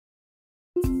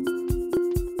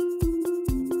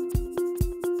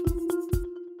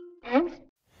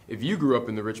If you grew up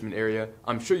in the Richmond area,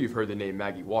 I'm sure you've heard the name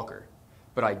Maggie Walker.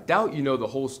 But I doubt you know the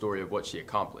whole story of what she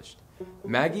accomplished.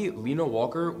 Maggie Lena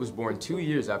Walker was born 2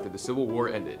 years after the Civil War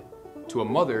ended, to a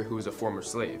mother who was a former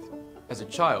slave. As a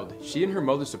child, she and her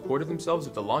mother supported themselves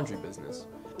with the laundry business.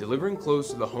 Delivering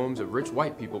clothes to the homes of rich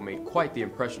white people made quite the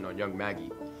impression on young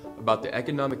Maggie about the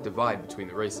economic divide between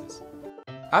the races.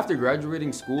 After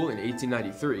graduating school in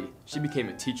 1893, she became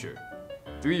a teacher.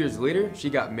 3 years later, she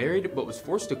got married but was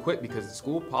forced to quit because the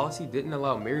school policy didn't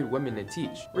allow married women to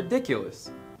teach.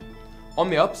 Ridiculous! On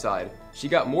the upside, she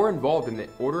got more involved in the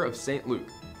Order of St. Luke,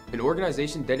 an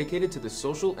organization dedicated to the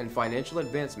social and financial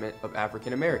advancement of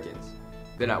African Americans.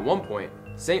 Then at one point,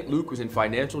 St. Luke was in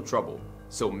financial trouble,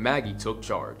 so Maggie took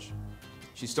charge.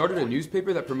 She started a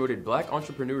newspaper that promoted black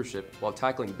entrepreneurship while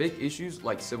tackling big issues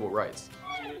like civil rights.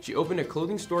 She opened a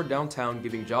clothing store downtown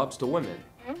giving jobs to women.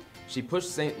 She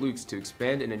pushed St. Luke's to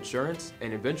expand in insurance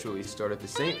and eventually started the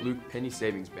St. Luke Penny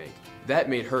Savings Bank. That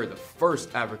made her the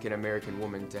first African American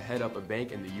woman to head up a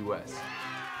bank in the U.S.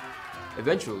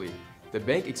 Eventually, the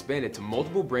bank expanded to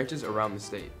multiple branches around the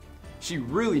state. She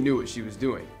really knew what she was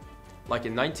doing. Like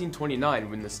in 1929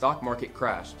 when the stock market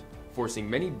crashed, forcing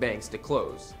many banks to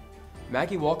close.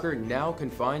 Maggie Walker, now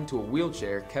confined to a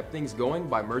wheelchair, kept things going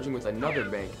by merging with another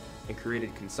bank and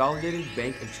created Consolidated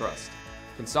Bank and Trust.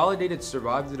 Consolidated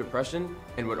survived the Depression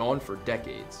and went on for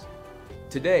decades.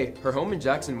 Today, her home in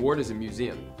Jackson Ward is a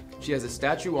museum. She has a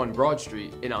statue on Broad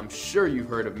Street, and I'm sure you've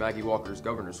heard of Maggie Walker's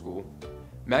Governor School.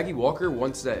 Maggie Walker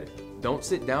once said, "Don't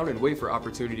sit down and wait for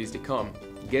opportunities to come.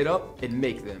 Get up and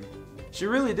make them." She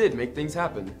really did make things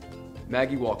happen.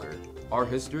 Maggie Walker, our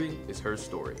history is her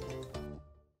story.